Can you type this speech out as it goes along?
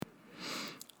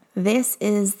This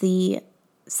is the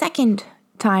second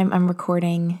time I'm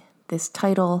recording this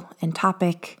title and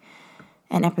topic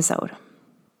and episode,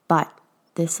 but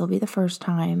this will be the first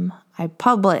time I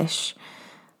publish.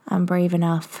 I'm brave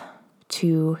enough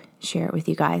to share it with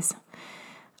you guys.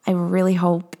 I really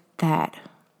hope that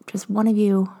just one of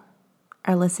you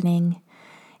are listening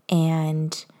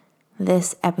and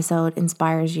this episode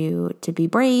inspires you to be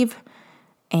brave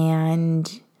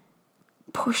and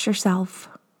push yourself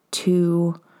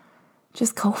to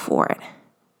just go for it.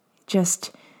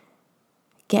 Just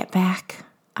get back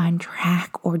on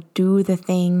track or do the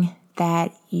thing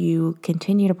that you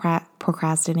continue to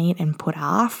procrastinate and put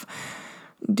off.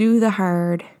 Do the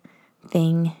hard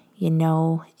thing you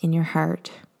know in your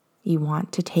heart you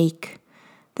want to take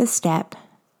the step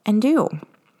and do.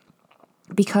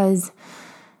 Because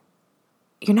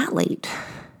you're not late.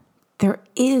 There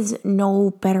is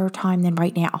no better time than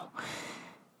right now.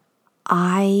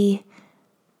 I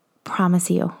promise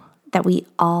you that we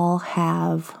all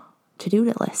have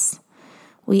to-do lists.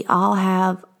 We all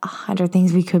have 100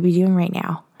 things we could be doing right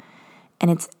now. And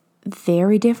it's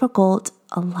very difficult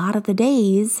a lot of the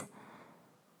days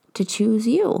to choose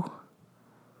you,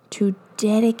 to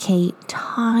dedicate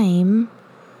time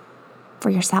for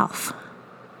yourself,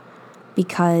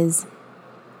 because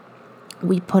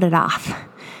we put it off,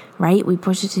 right? We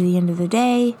push it to the end of the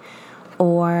day,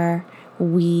 or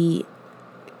we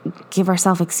give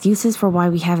ourselves excuses for why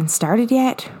we haven't started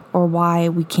yet or why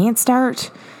we can't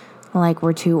start. Like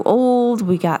we're too old,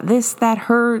 we got this that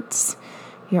hurts,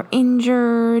 you're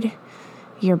injured,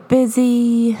 you're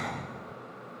busy.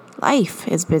 Life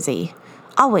is busy,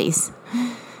 always.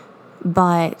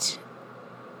 But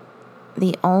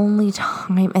the only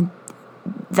time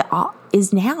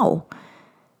is now,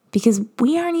 because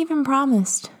we aren't even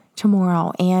promised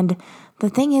tomorrow. And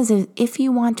the thing is, if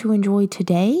you want to enjoy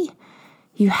today,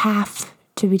 you have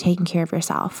to be taking care of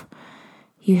yourself.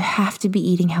 You have to be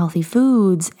eating healthy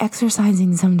foods,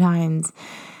 exercising sometimes,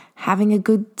 having a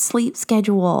good sleep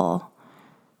schedule,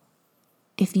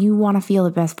 if you want to feel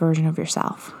the best version of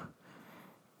yourself.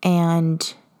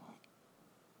 And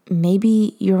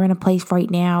maybe you're in a place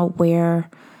right now where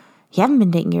you haven't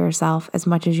been taking care of yourself as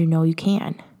much as you know you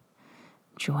can.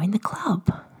 Join the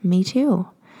club. Me too.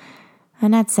 I'm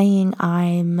not saying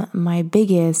I'm my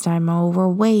biggest, I'm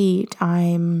overweight,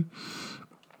 I'm,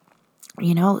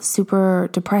 super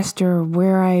depressed or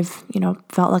where I've,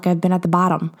 felt like I've been at the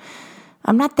bottom.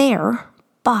 I'm not there,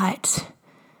 but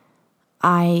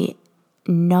I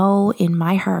know in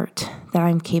my heart that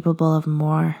I'm capable of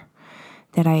more,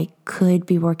 that I could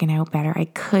be working out better, I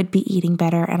could be eating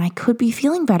better, and I could be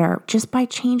feeling better just by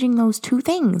changing those two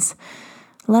things,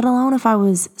 let alone if I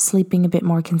was sleeping a bit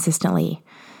more consistently,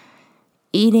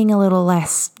 eating a little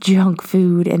less junk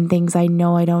food and things I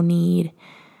know I don't need,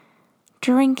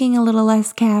 drinking a little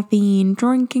less caffeine,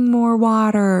 drinking more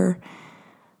water.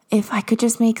 If I could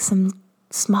just make some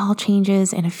small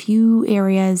changes in a few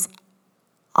areas,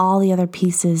 all the other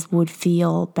pieces would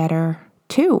feel better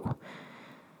too.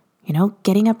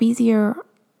 Getting up is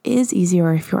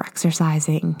easier if you're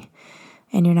exercising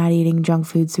and you're not eating junk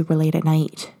food super late at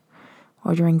night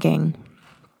or drinking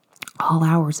all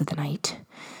hours of the night.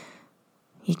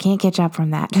 You can't catch up from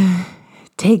that.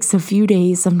 It takes a few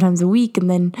days, sometimes a week, and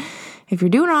then if you're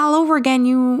doing it all over again,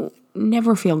 you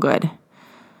never feel good.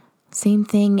 Same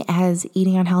thing as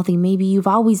eating unhealthy. Maybe you've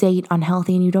always ate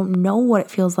unhealthy and you don't know what it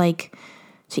feels like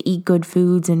to eat good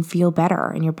foods and feel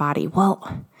better in your body.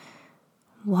 Well,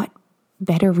 what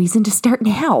better reason to start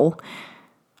now?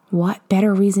 What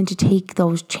better reason to take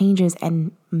those changes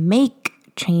and make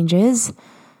changes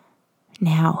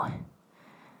now?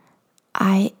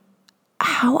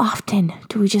 How often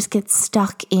do we just get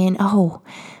stuck in,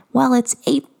 it's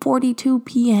 8:42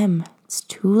 p.m. It's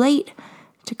too late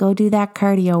to go do that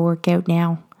cardio workout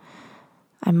now.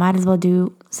 I might as well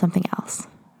do something else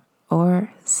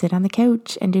or sit on the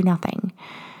couch and do nothing.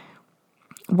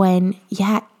 When,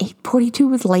 8:42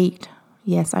 was late.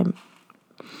 Yes, I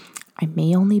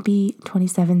may only be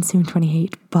 27, soon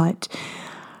 28, but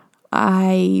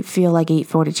I feel like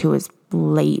 8:42 is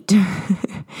late.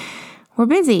 We're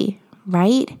busy,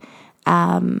 right?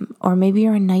 Or maybe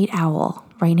you're a night owl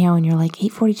right now and you're like,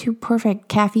 8:42, perfect,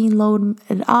 caffeine load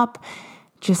up,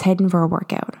 just heading for a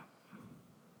workout.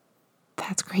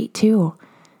 That's great too.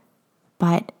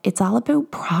 But it's all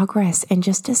about progress and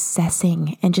just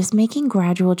assessing and just making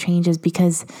gradual changes,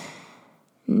 because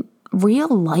real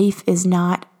life is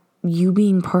not you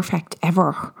being perfect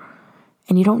ever.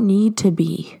 And you don't need to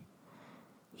be.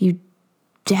 You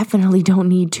definitely don't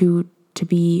need to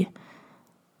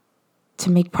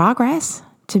make progress,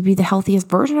 to be the healthiest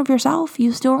version of yourself.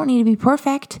 You still don't need to be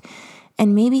perfect.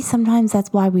 And maybe sometimes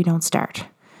that's why we don't start.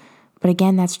 But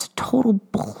again, that's just total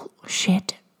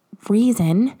bullshit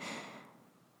reason,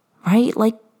 right?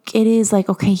 Like it is like,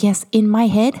 okay, yes, in my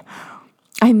head,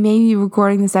 I may be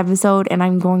recording this episode and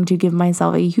I'm going to give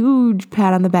myself a huge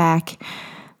pat on the back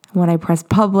when I press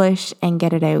publish and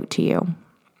get it out to you.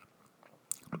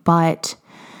 But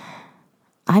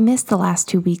I missed the last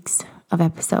 2 weeks of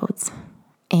episodes,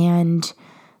 and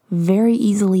very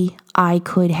easily I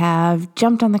could have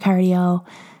jumped on the cardio,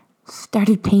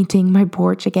 started painting my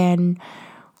porch again,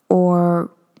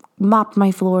 or mopped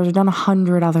my floors, or done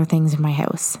 100 other things in my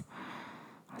house.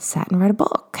 Sat and read a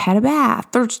book, had a bath.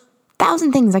 There's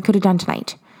 1,000 things I could have done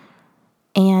tonight.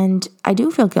 And I do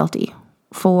feel guilty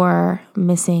for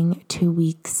missing 2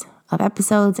 weeks of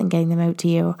episodes and getting them out to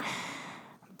you.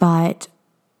 But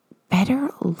better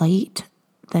late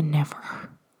than never.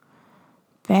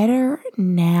 Better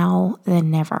now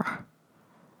than never.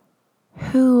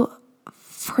 Who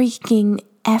freaking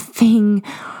effing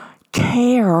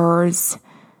cares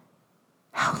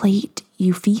how late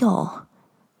you feel?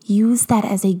 Use that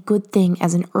as a good thing,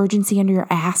 as an urgency under your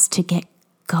ass to get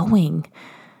going.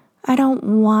 I don't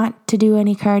want to do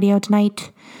any cardio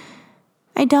tonight.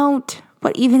 I don't.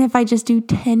 But even if I just do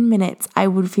 10 minutes, I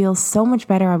would feel so much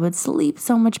better. I would sleep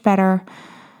so much better.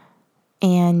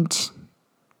 And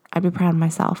I'd be proud of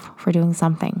myself for doing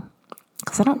something.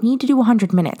 Because I don't need to do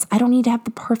 100 minutes. I don't need to have the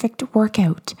perfect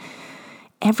workout.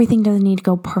 Everything doesn't need to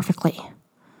go perfectly.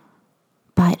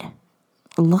 But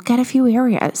look at a few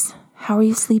areas. How are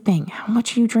you sleeping? How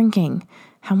much are you drinking?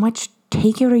 How much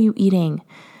takeout are you eating?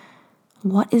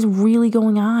 What is really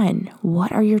going on?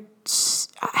 What are your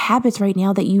habits right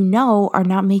now that you know are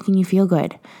not making you feel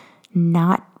good?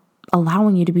 Not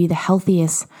allowing you to be the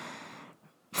healthiest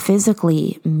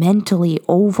physically, mentally,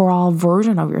 overall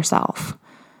version of yourself.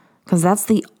 Because that's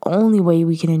the only way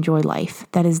we can enjoy life.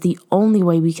 That is the only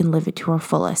way we can live it to our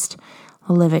fullest,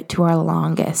 live it to our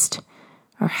longest,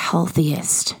 our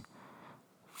healthiest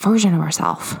version of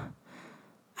ourselves.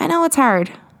 I know it's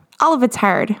hard. All of it's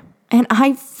hard. And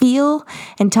I feel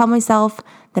and tell myself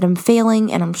that I'm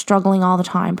failing and I'm struggling all the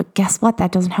time. But guess what?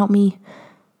 That doesn't help me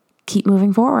keep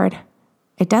moving forward.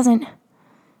 It doesn't.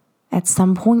 At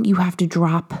some point, you have to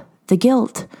drop the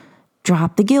guilt.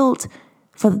 Drop the guilt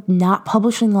for not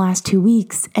publishing the last 2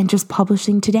 weeks and just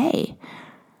publishing today.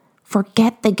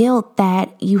 Forget the guilt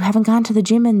that you haven't gone to the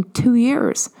gym in 2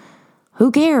 years. Who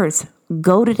cares?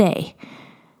 Go today.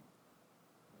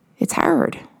 It's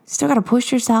hard. You still got to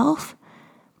push yourself.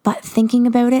 But thinking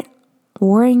about it,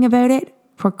 worrying about it,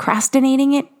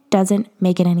 procrastinating it doesn't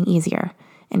make it any easier.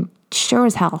 And sure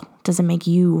as hell doesn't make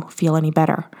you feel any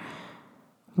better.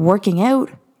 Working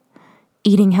out,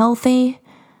 eating healthy,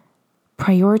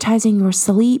 prioritizing your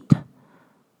sleep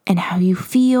and how you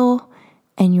feel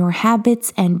and your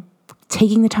habits and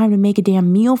taking the time to make a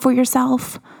damn meal for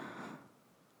yourself,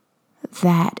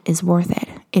 that is worth it.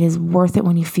 It is worth it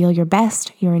when you feel your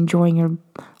best. You're enjoying your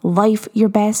life your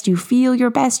best. You feel your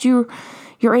best. You're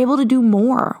able to do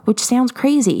more, which sounds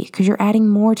crazy because you're adding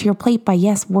more to your plate by,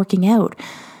 yes, working out.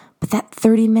 But that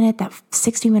 30-minute, that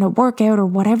 60-minute workout or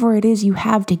whatever it is you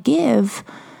have to give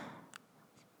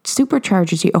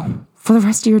supercharges you for the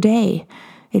rest of your day.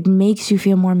 It makes you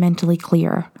feel more mentally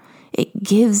clear. It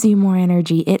gives you more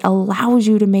energy. It allows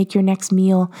you to make your next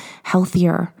meal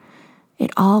healthier.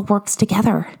 It all works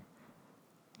together.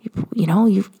 You know,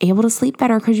 you're able to sleep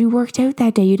better because you worked out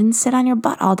that day. You didn't sit on your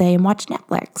butt all day and watch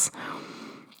Netflix.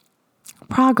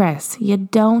 Progress. You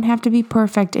don't have to be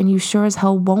perfect, and you sure as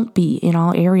hell won't be in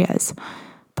all areas.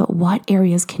 But what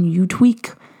areas can you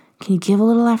tweak? Can you give a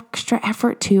little extra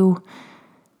effort to,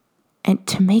 and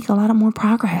to make a lot of more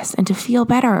progress and to feel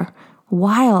better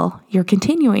while you're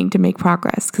continuing to make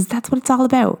progress? Because that's what it's all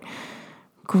about.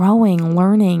 Growing,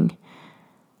 learning,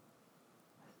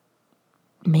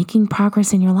 making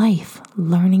progress in your life,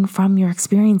 learning from your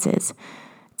experiences.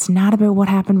 It's not about what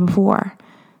happened before.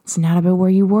 It's not about where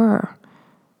you were.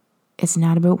 It's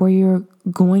not about where you're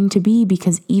going to be,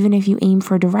 because even if you aim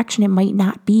for a direction, it might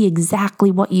not be exactly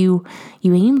what you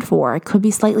aimed for. It could be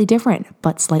slightly different,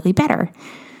 but slightly better.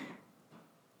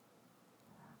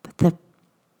 But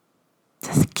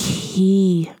the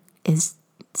key is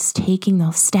taking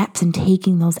those steps and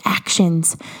taking those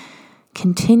actions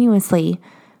continuously,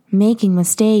 making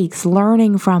mistakes,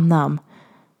 learning from them,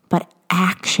 but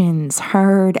actions,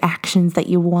 hard actions that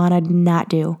you want to not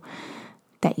do,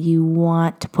 that you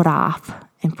want to put off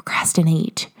and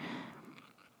procrastinate.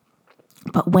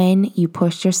 But when you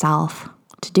push yourself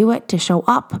to do it, to show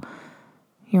up,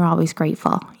 you're always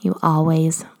grateful. You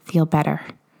always feel better.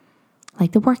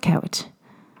 Like the workout,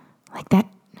 like that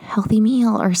healthy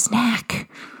meal or snack,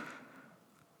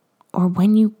 or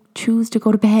when you choose to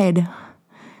go to bed,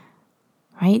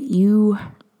 right? You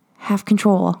have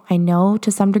control. I know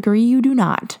to some degree you do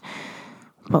not.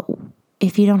 But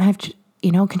if you don't have,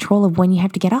 control of when you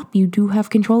have to get up, you do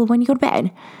have control of when you go to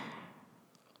bed.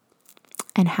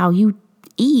 And how you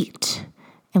eat.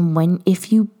 And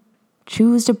if you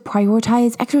choose to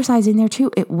prioritize exercise in there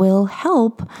too, it will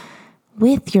help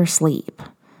with your sleep,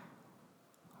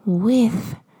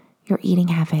 with your eating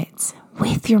habits,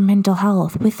 with your mental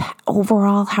health, with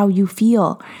overall how you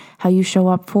feel, how you show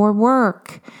up for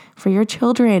work, for your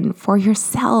children, for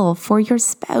yourself, for your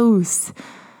spouse.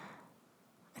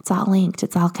 It's all linked.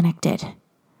 It's all connected.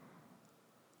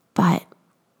 But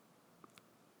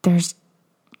there's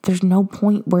no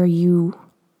point where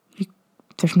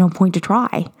there's no point to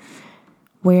try,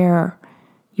 where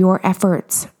your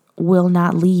efforts will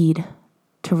not lead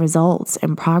to results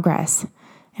and progress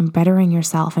and bettering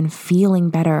yourself and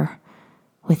feeling better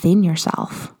within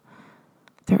yourself.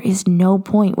 There is no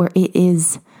point where it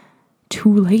is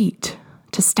too late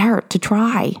to start, to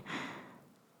try.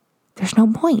 There's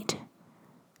no point.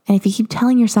 And if you keep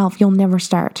telling yourself you'll never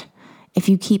start, if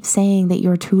you keep saying that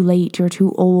you're too late, you're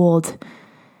too old,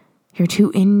 you're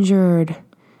too injured,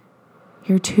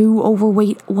 you're too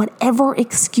overweight, whatever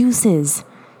excuses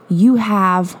you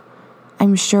have,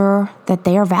 I'm sure that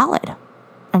they are valid.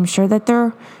 I'm sure that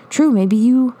they're true. Maybe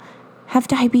you have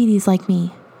diabetes like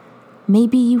me.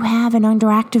 Maybe you have an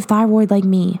underactive thyroid like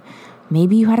me.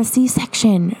 Maybe you had a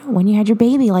C-section when you had your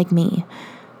baby like me.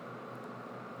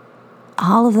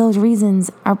 All of those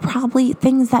reasons are probably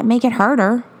things that make it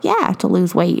harder, to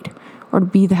lose weight or to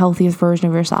be the healthiest version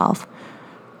of yourself.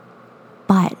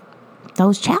 But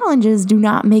those challenges do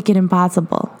not make it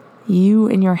impossible. You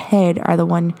in your head are the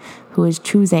one who is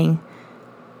choosing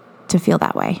to feel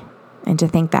that way and to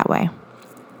think that way.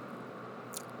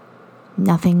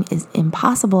 Nothing is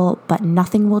impossible, but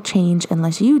nothing will change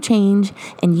unless you change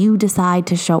and you decide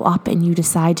to show up and you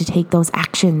decide to take those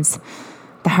actions,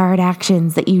 the hard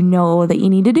actions that you know that you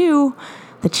need to do,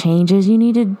 the changes you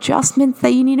need, adjustments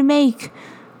that you need to make,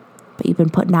 but you've been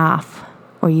putting off,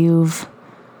 or you've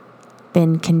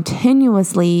been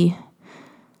continuously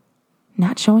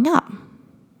not showing up,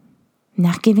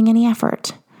 not giving any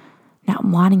effort, not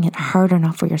wanting it hard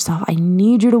enough for yourself. I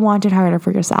need you to want it harder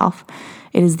for yourself.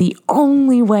 It is the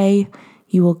only way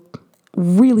you will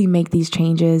really make these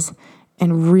changes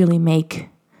and really make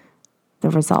the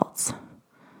results.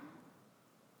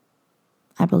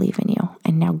 I believe in you.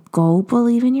 And now go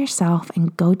believe in yourself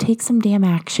and go take some damn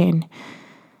action.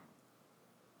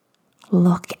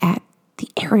 Look at the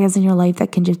areas in your life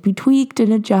that can just be tweaked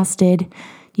and adjusted.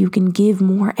 You can give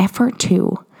more effort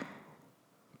to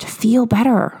feel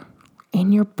better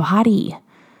in your body,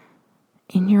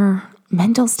 in your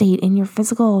mental state, in your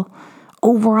physical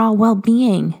overall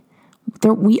well-being.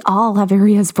 We all have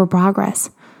areas for progress.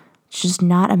 It's just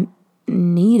not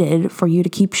needed for you to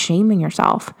keep shaming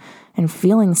yourself and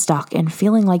feeling stuck and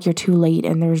feeling like you're too late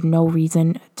and there's no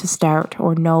reason to start,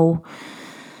 or no,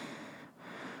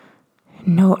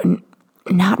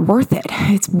 not worth it.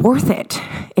 It's worth it.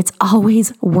 It's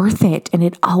always worth it, and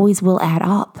it always will add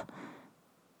up.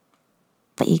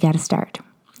 But you got to start.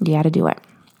 You got to do it.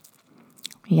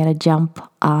 You got to jump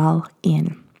all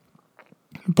in.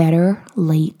 Better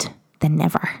late than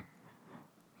never.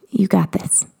 You got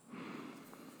this.